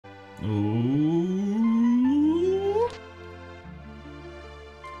Ooh.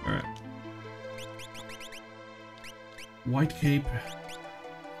 Alright. White cape.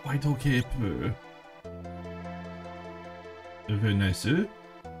 White cape. Very nice, eh?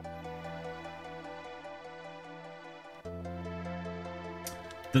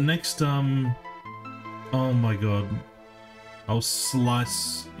 The next, oh my god. I'll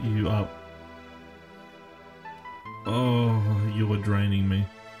slice you up. Oh, you are draining me.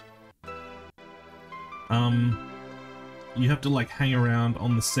 You have to like hang around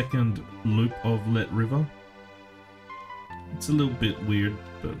on the second loop of Let River. It's a little bit weird,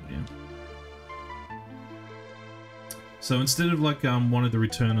 but yeah. So instead of like one of the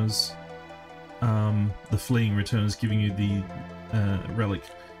returners, the fleeing returners giving you the relic,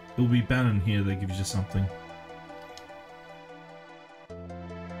 it will be Bannon here that gives you something.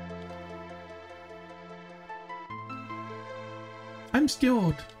 I'm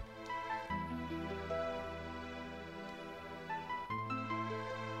scared.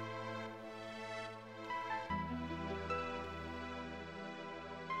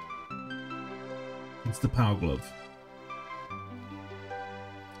 It's the power glove.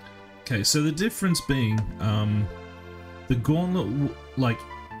 Okay, so the difference being, the gauntlet, like,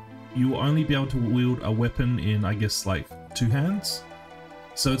 you will only be able to wield a weapon in, I guess, like, 2 hands.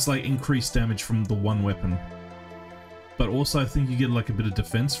 So it's like increased damage from the one weapon. But also I think you get like a bit of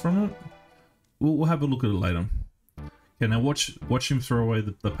defense from it. We'll have a look at it later. Okay, now watch him throw away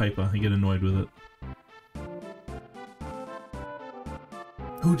the paper and get annoyed with it.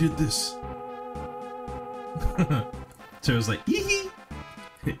 Who did this? Tara's like, hee hee!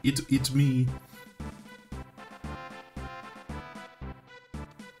 It's me.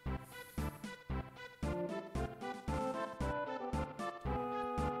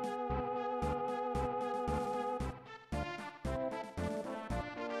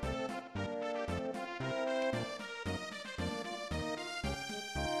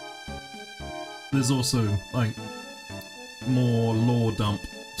 There's also, like, more lore dump,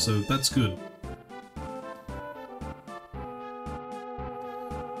 so that's good.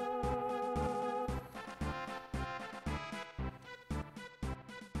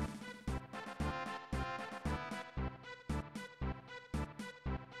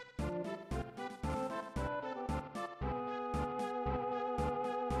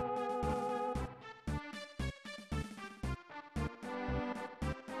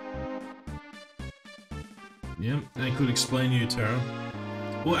 Yep, that could explain you, Tara.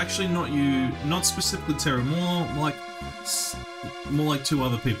 Well, actually, not you, not specifically Tara. More like 2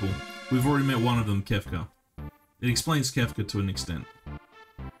 other people. We've already met one of them, Kefka. It explains Kefka to an extent.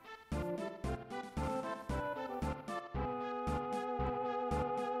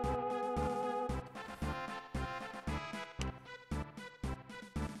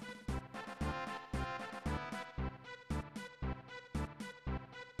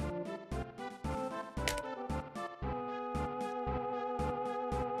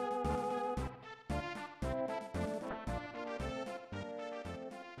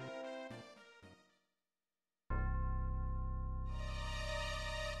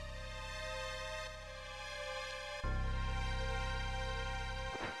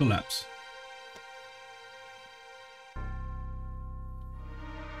 Collapse.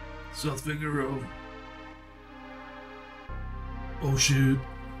 South Figaro. Oh shoot.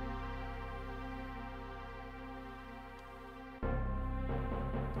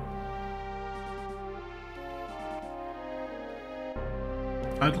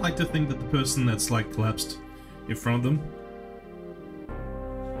 I'd like to think that the person that's like collapsed in front of them,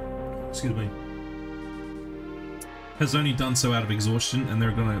 excuse me, has only done so out of exhaustion, and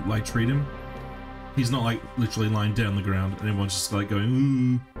they're gonna like treat him. He's not like literally lying down on the ground and everyone's just like going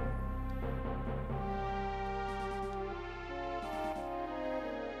ooh.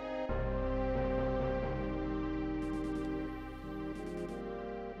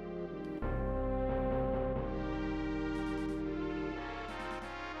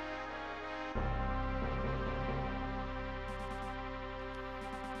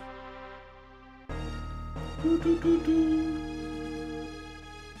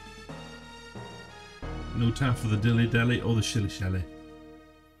 No time for the dilly-dally or the shilly-shally.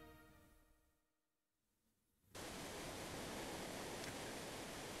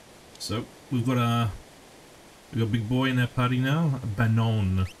 So, we've got big boy in our party now,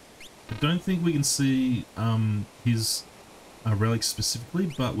 Bannon. I don't think we can see his relics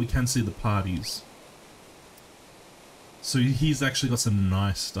specifically, but we can see the parties. So he's actually got some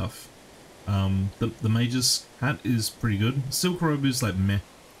nice stuff. The Mage's hat is pretty good. Silk Robe is like meh.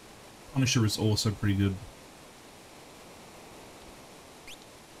 Punisher is also pretty good.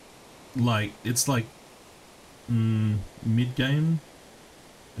 like it's like mid-game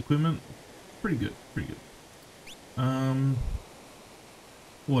equipment. Pretty good, pretty good.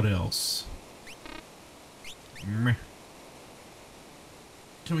 What else? Meh.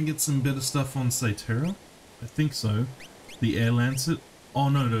 Can we get some better stuff on, say, Terra? I think so. The Air Lancet. Oh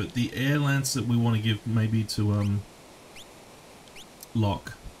no, no, the Air Lancet we want to give maybe to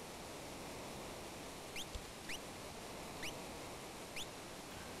Locke.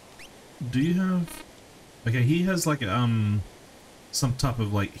 Do you have? Okay, he has like some type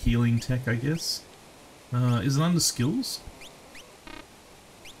of like healing tech, I guess. Is it under skills?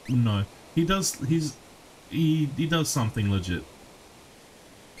 No, he does. He does something legit.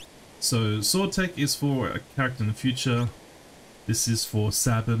 So sword tech is for a character in the future. This is for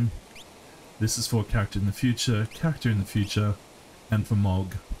Sabin. This is for a character in the future, and for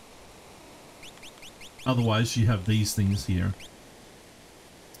Mog. Otherwise, you have these things here.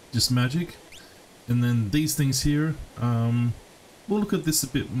 Just magic. And then these things here, we'll look at this a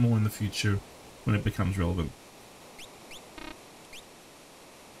bit more in the future when it becomes relevant.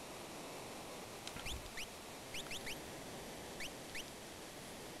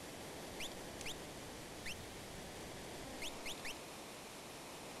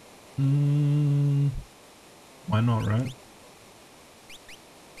 Why not, right?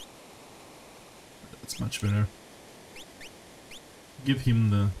 That's much better. Give him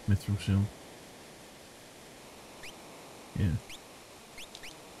the mithril shield. Yeah.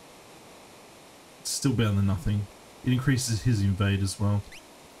 It's still better than nothing. It increases his invade as well.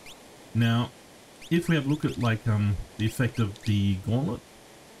 Now, if we have a look at like the effect of the gauntlet.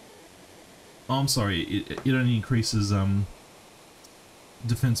 Oh, I'm sorry, it only increases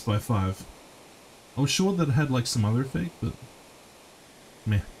defense by 5. I was sure that it had like some other effect, but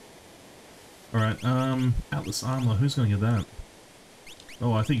meh. Alright, Atlas Armor, who's gonna get that?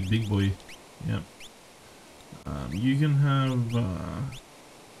 Oh, I think Big Boy. Yep. You can have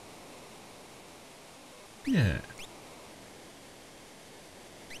yeah.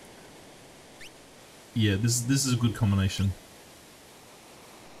 Yeah, this is a good combination.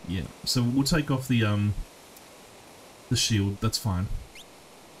 Yeah. So we'll take off the shield, that's fine.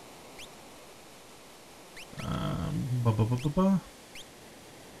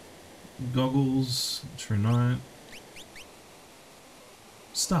 Goggles, True Knight.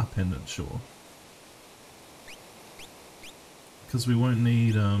 Star Pendant, sure. Because we won't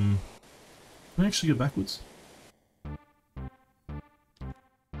need, can we actually go backwards?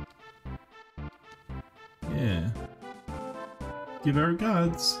 Yeah. Give our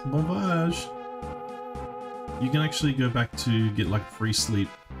regards. Bon voyage. You can actually go back to get like free sleep,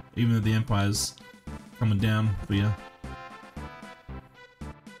 even though the Empire's coming down for you.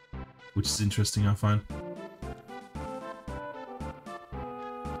 Which is interesting, I find.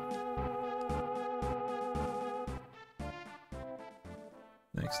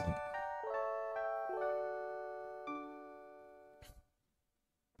 Excellent.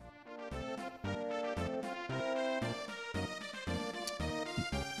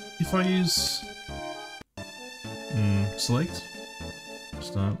 If I use select,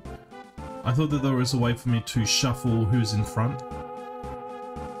 start. I thought that there was a way for me to shuffle who's in front.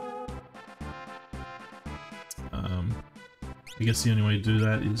 I guess the only way to do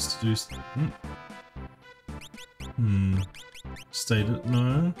that is to do stated,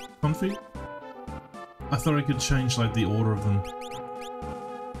 no, config? I thought I could change like the order of them.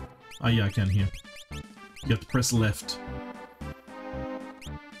 Oh yeah, I can here. You have to press left.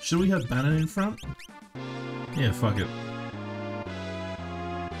 Should we have Bannon in front? Yeah, fuck it.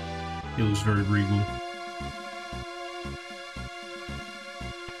 He looks very regal.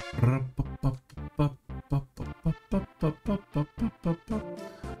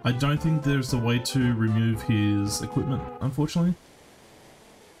 I don't think there's a way to remove his equipment, unfortunately.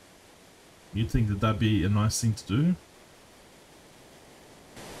 You'd think that that'd be a nice thing to do.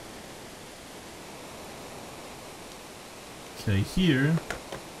 Okay, here,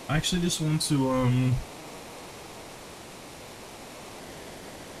 I actually just want to,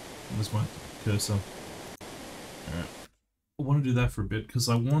 where's my cursor? Alright. I want to do that for a bit, because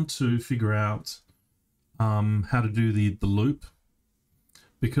I want to figure out, how to do the loop.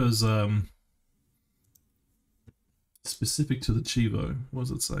 Because, specific to the Chivo, what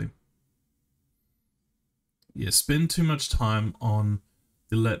does it say? Yeah, spend too much time on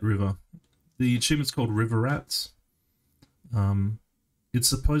the Let River. The achievement's called River Rats. It's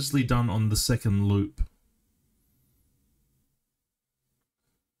supposedly done on the second loop.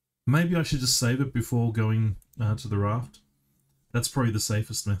 Maybe I should just save it before going to the raft. That's probably the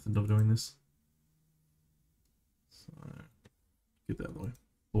safest method of doing this. So, get that out of the way.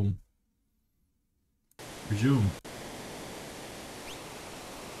 Boom.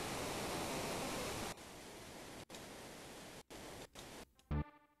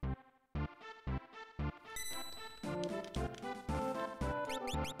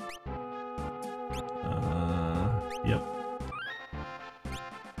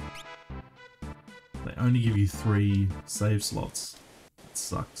 only give you 3 save slots. It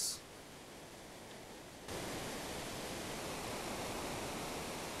sucks.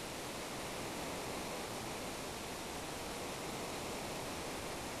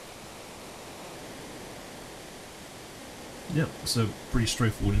 Yep, so pretty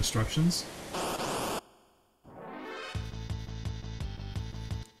straightforward instructions.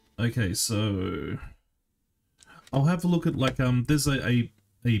 Okay, so I'll have a look at, like, there's a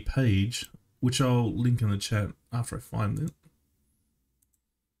page which I'll link in the chat after I find it.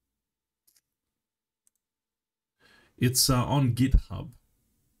 It's on GitHub.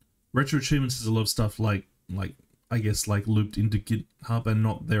 Retro Achievements is a lot of stuff like I guess like looped into GitHub and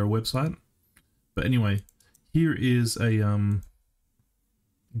not their website. But anyway, here is a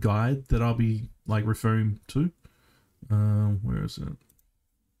guide that I'll be like referring to. Where is it?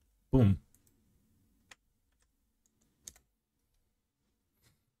 Boom.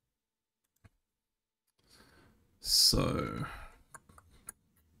 So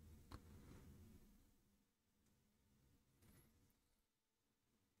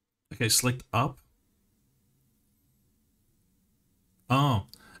okay, select up. Oh,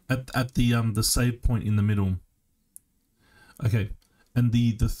 at the save point in the middle. Okay, and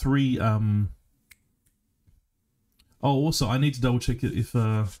the 3 oh, also I need to double check it if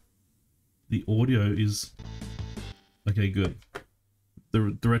the audio is okay. Good. The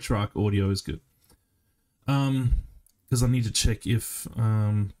RetroArch audio is good. Because I need to check if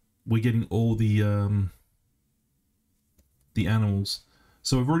we're getting all the animals.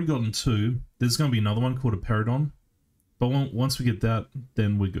 So we've already gotten 2. There's going to be another one called a Peridon, but once we get that,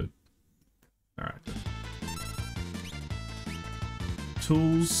 then we're good. All right.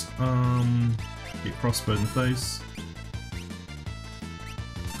 Tools. Get crossbow in the face.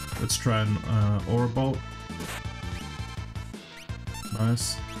 Let's try an aura bolt.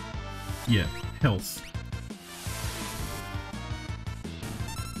 Nice. Yeah, health.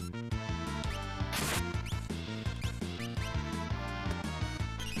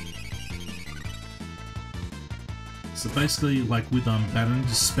 So basically, like with Bannon,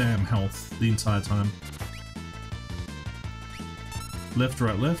 just spam health the entire time. Left,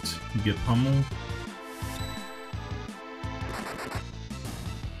 right, left, you get pummel.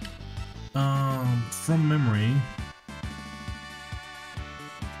 From memory,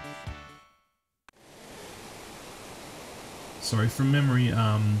 sorry, from memory,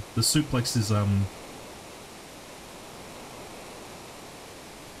 the suplex is up,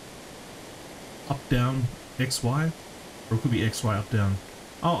 down, X, Y, or it could be X, Y, up, down.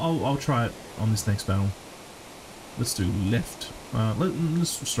 I'll try it on this next battle. Let's do left.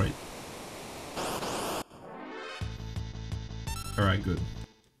 Let's straight. All right, good.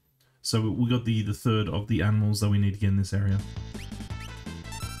 So we got the 3rd of the animals that we need to get in this area.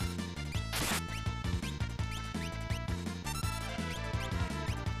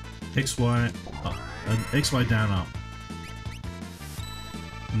 X, Y, up, and X, Y, down, up.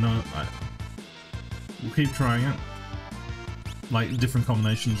 No, we'll keep trying it. Like different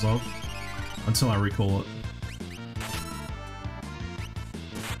combinations of, until I recall it.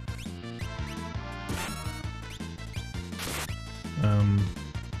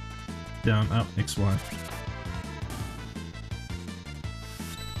 Down, up, X, Y.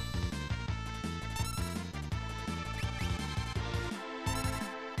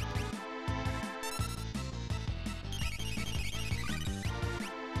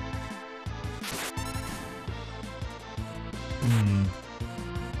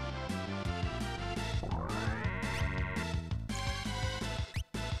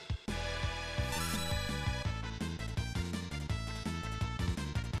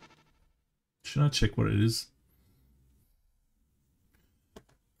 Should I check what it is?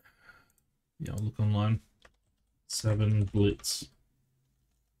 Yeah, I'll look online. 7 Blitz.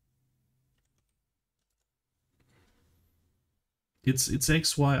 It's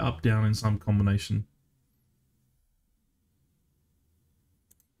X, Y, up, down in some combination.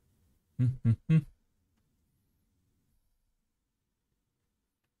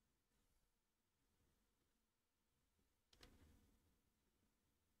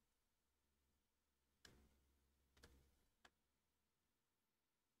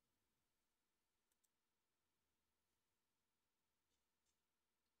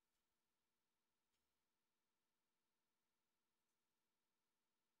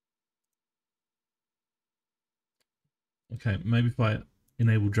 Okay, maybe if I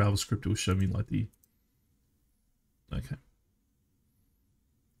enable JavaScript, it will show me like the... Okay.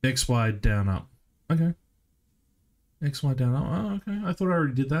 X, Y, down, up. Okay. X, Y, down, up. Oh, okay. I thought I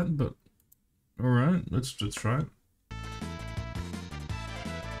already did that, but... Alright, let's try it.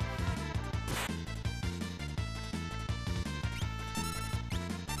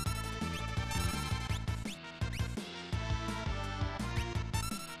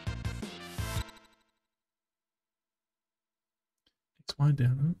 XY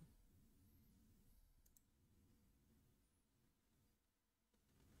down.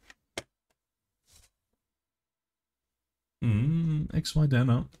 XY down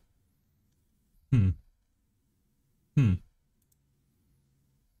up. Hmm.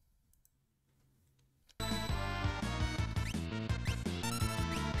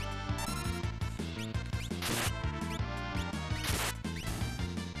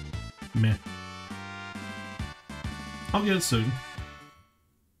 Meh. I'll get it soon.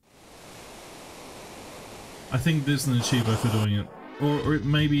 I think there's an achiever for doing it. Or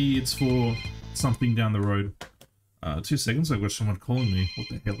maybe it's for something down the road. 2 seconds, I've got someone calling me. What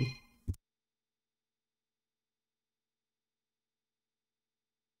the hell?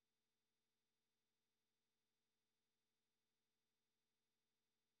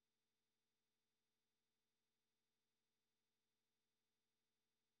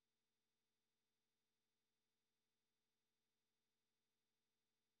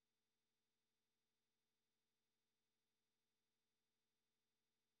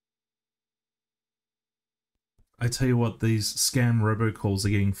 I tell you what, these scam robocalls are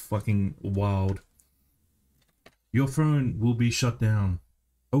getting fucking wild. Your phone will be shut down.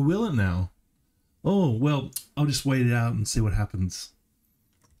 Oh, will it now? Oh, well, I'll just wait it out and see what happens.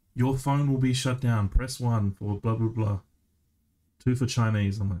 Your phone will be shut down. Press 1 for blah, blah, blah. 2 for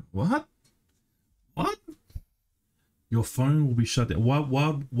Chinese. I'm like, what? What? Your phone will be shut down. Why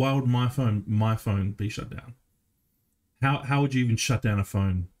would my phone be shut down? How would you even shut down a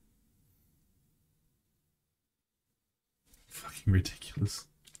phone? Fucking ridiculous.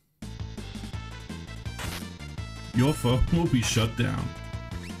 Your phone will be shut down.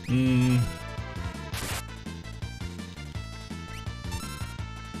 Yeah.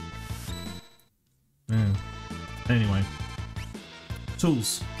 Anyway.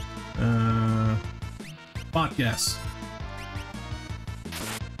 Tools. Fart gas.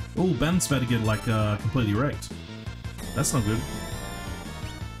 Oh, Ben's about to get like completely wrecked. That's not good.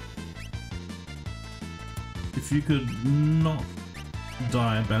 If you could not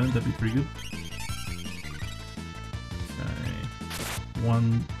die, Bannon, that'd be pretty good. Okay.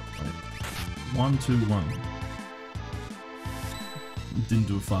 1, 2, 1. Didn't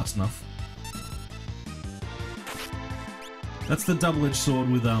do it fast enough. That's the double-edged sword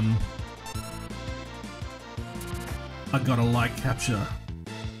with I gotta light capture.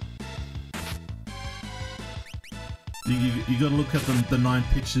 You gotta look at the 9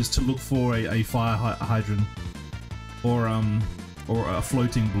 pictures to look for a fire hydrant or a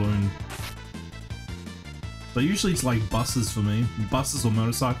floating balloon. But usually it's like buses for me, buses or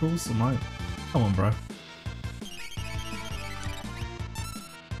motorcycles. I'm like, come on, bro.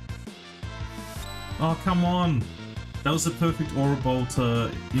 Oh, come on. That was the perfect aura bolt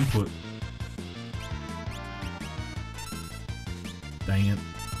input. Dang it.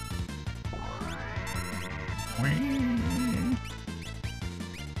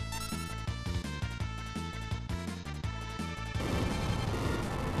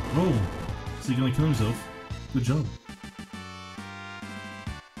 Oh, is he gonna kill himself? Good job.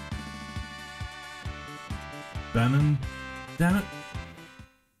 Bannon. Damn it.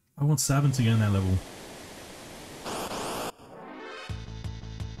 I want Savin to get in that level.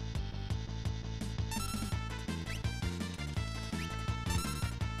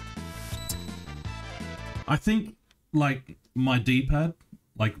 I think, like, my D-pad,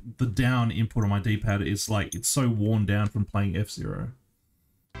 like, the down input on my D-pad is, like, it's so worn down from playing F-Zero.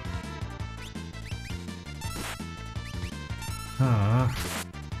 Ah.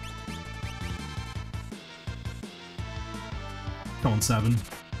 Come on, Savin.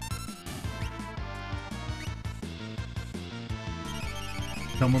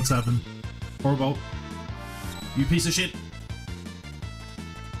 Come on, Savin. Horrible. You piece of shit.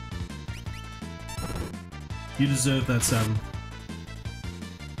 You deserve that, Savin.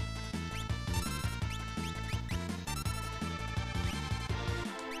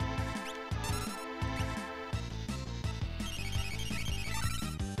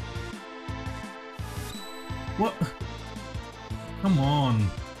 What? Come on.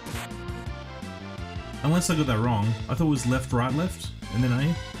 Unless I got that wrong. I thought it was left, right, left, and then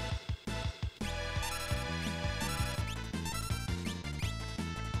A.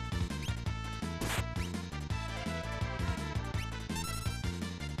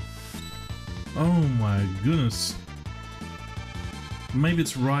 Oh my goodness. Maybe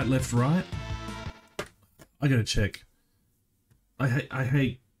it's right, left, right? I gotta check. I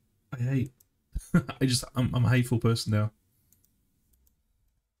hate. I'm a hateful person now.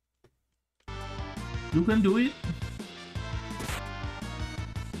 You can do it.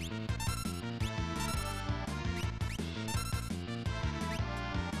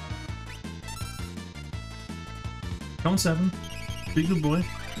 Come on, 7. Be a good boy.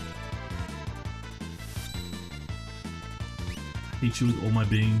 Hate you with all my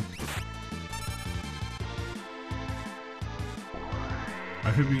being. I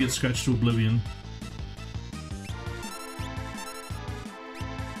hope you get scratched to oblivion.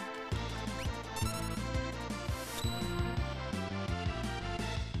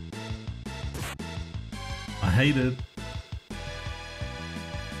 I hate it.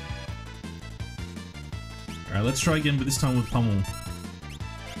 Alright, let's try again, but this time with Pummel.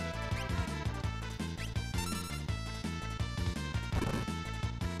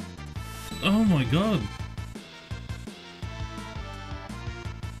 Oh my god!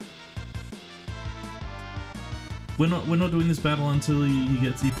 We're not doing this battle until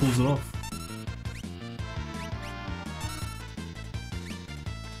he pulls it off.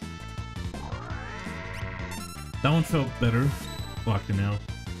 That one felt better. Fucking hell.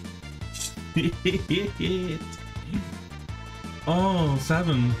 Oh,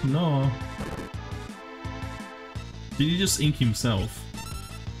 7, no. Did he just ink himself?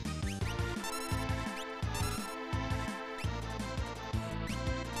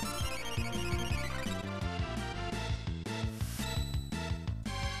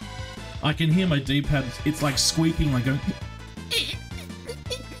 I can hear my D-pad, it's like squeaking, like going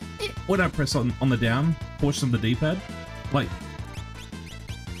when I press on the down portion of the D-pad. Like,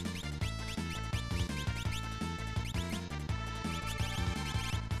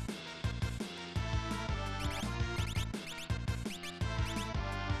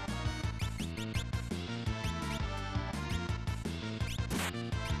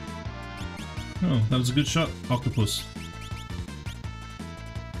 oh, that was a good shot, Octopus.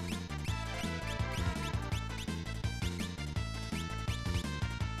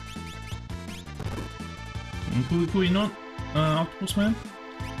 Could we not, Octopus Man?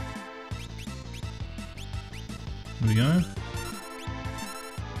 There we go.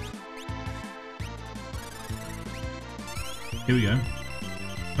 Here we go.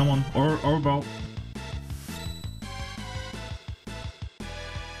 Come on, or bolt.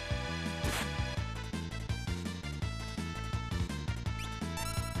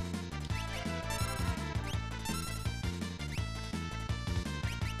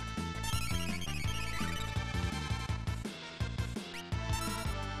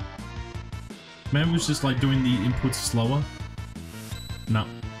 Maybe it was just like doing the inputs slower. No.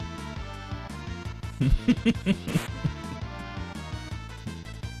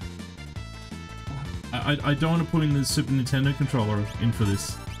 I don't want to put in the Super Nintendo controller in for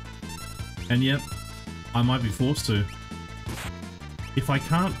this. And yet, I might be forced to. If I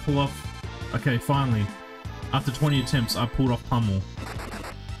can't pull off... Okay, finally. After 20 attempts, I pulled off Pummel.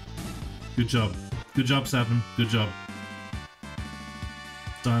 Good job. Good job, Saturn. Good job.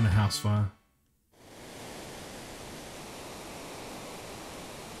 Die in a house fire.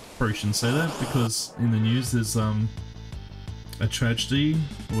 Probably shouldn't say that because in the news there's a tragedy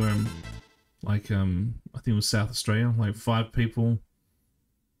where like I think it was South Australia, like 5 people,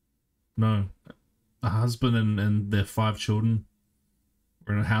 no, a husband and their 5 children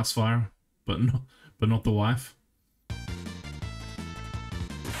were in a house fire, but not the wife.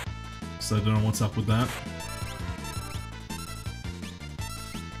 So I don't know what's up with that.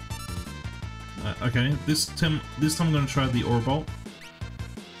 Okay, this time I'm gonna try the Aura Bolt.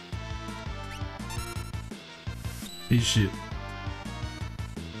 Is shit.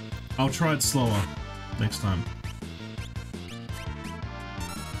 I'll try it slower next time.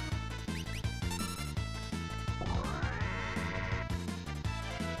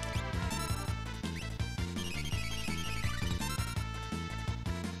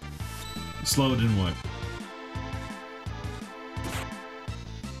 Slow didn't work.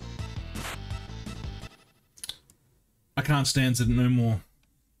 I can't stand it no more.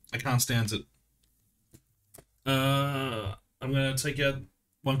 I can't stand it. I'm gonna take out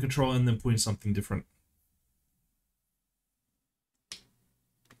one controller and then put in something different.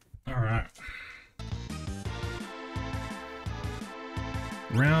 Alright.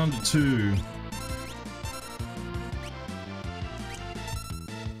 Round 2.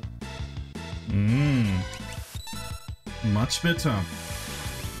 Much better.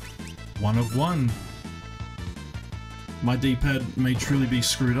 1 of 1. My D-pad may truly be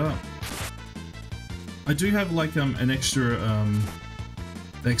screwed up. I do have like an extra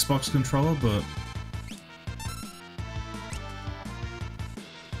Xbox controller, but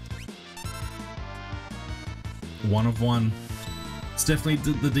one of 1. It's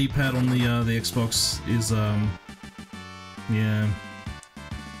definitely the D-pad on the Xbox is yeah.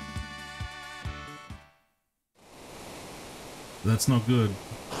 That's not good,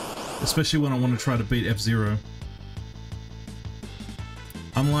 especially when I want to try to beat F-Zero.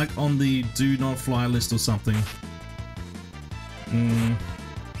 I'm like on the do not fly list or something.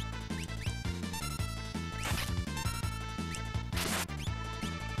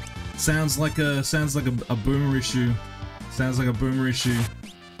 Sounds like a boomer issue. Sounds like a boomer issue.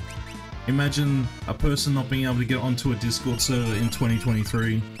 Imagine a person not being able to get onto a Discord server in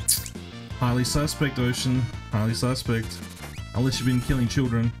 2023. Highly suspect, Ocean. Highly suspect. Unless you've been killing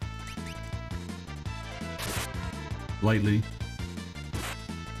children. Lately.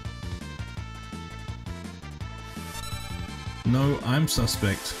 No, I'm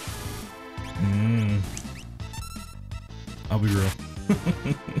suspect. I'll be real.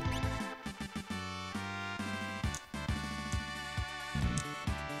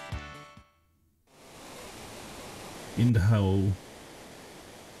 In the hole.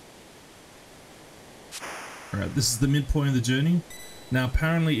 Alright, this is the midpoint of the journey. Now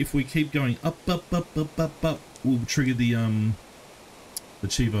apparently if we keep going up, we'll trigger the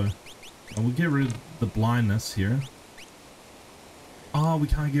Chivo. And we'll get rid of the blindness here. Oh, we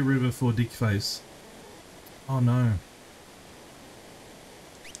can't get rid of it for Dick Face. Oh no.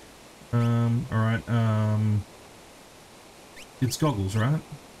 Alright, it's goggles, right?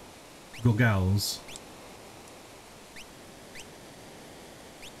 Goggles.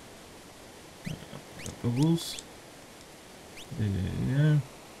 Goggles. Yeah.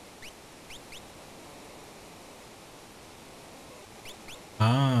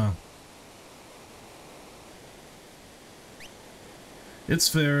 Ah. It's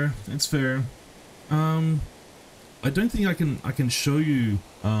fair. It's fair. I don't think I can show you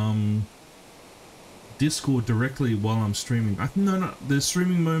Discord directly while I'm streaming. No, there's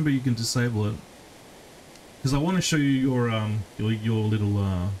streaming mode, but you can disable it. Because I want to show you your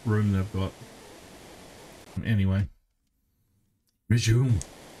little room that I've got. Anyway, resume.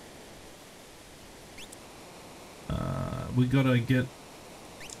 We gotta get.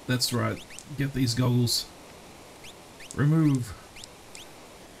 That's right. Get these goggles. Remove.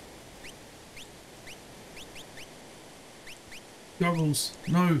 Goggles.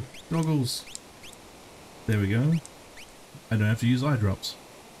 No, goggles. There we go. I don't have to use eye drops.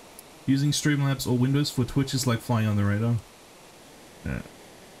 Using Streamlabs or Windows for Twitch is like flying on the radar. Yeah.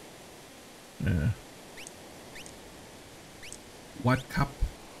 Yeah. White cup.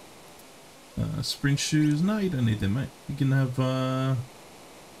 Sprint shoes. No, you don't need them, mate. You can have the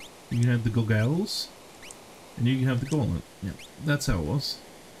goggles, and you can have the gauntlet. Yeah, that's how it was.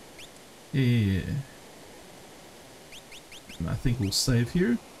 Yeah. And I think we'll save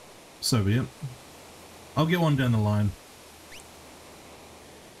here. So be it. I'll get one down the line.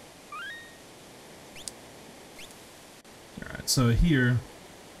 Alright, so here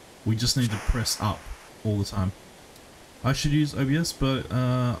we just need to press up all the time. I should use OBS, but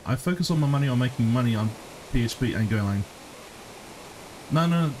I focus all my money on making money on PHP and Golang.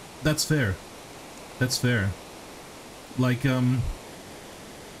 No, that's fair. That's fair. Like,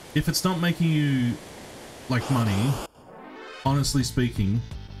 if it's not making you, like, money, honestly speaking,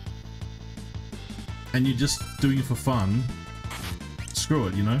 and you're just doing it for fun, screw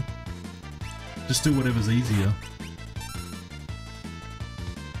it, you know? Just do whatever's easier.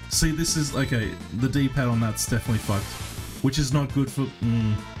 See, this is, okay, the D-pad on that's definitely fucked. Which is not good for,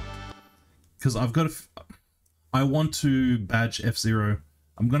 because I've got I want to badge F-Zero.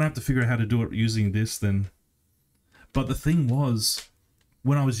 I'm gonna have to figure out how to do it using this then. But the thing was,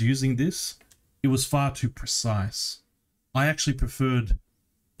 when I was using this, it was far too precise. I actually preferred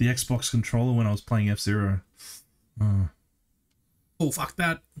the Xbox controller when I was playing F-Zero. Oh, fuck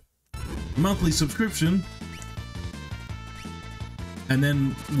that. Monthly subscription. And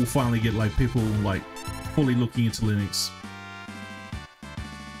then we'll finally get like people like fully looking into Linux.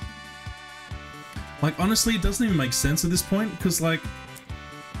 Like honestly, it doesn't even make sense at this point because like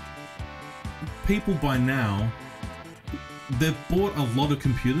people by now, they've bought a lot of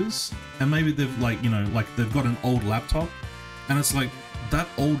computers and maybe they've like, you know, like they've got an old laptop and it's like that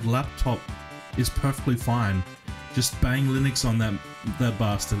old laptop is perfectly fine. Just bang Linux on that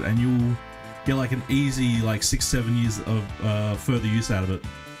bastard and you'll get like an easy like 6-7 years of further use out of it.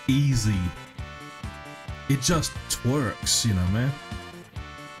 Easy. It just twerks, you know, man.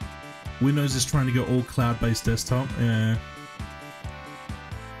 Windows is trying to go all cloud-based desktop. Yeah.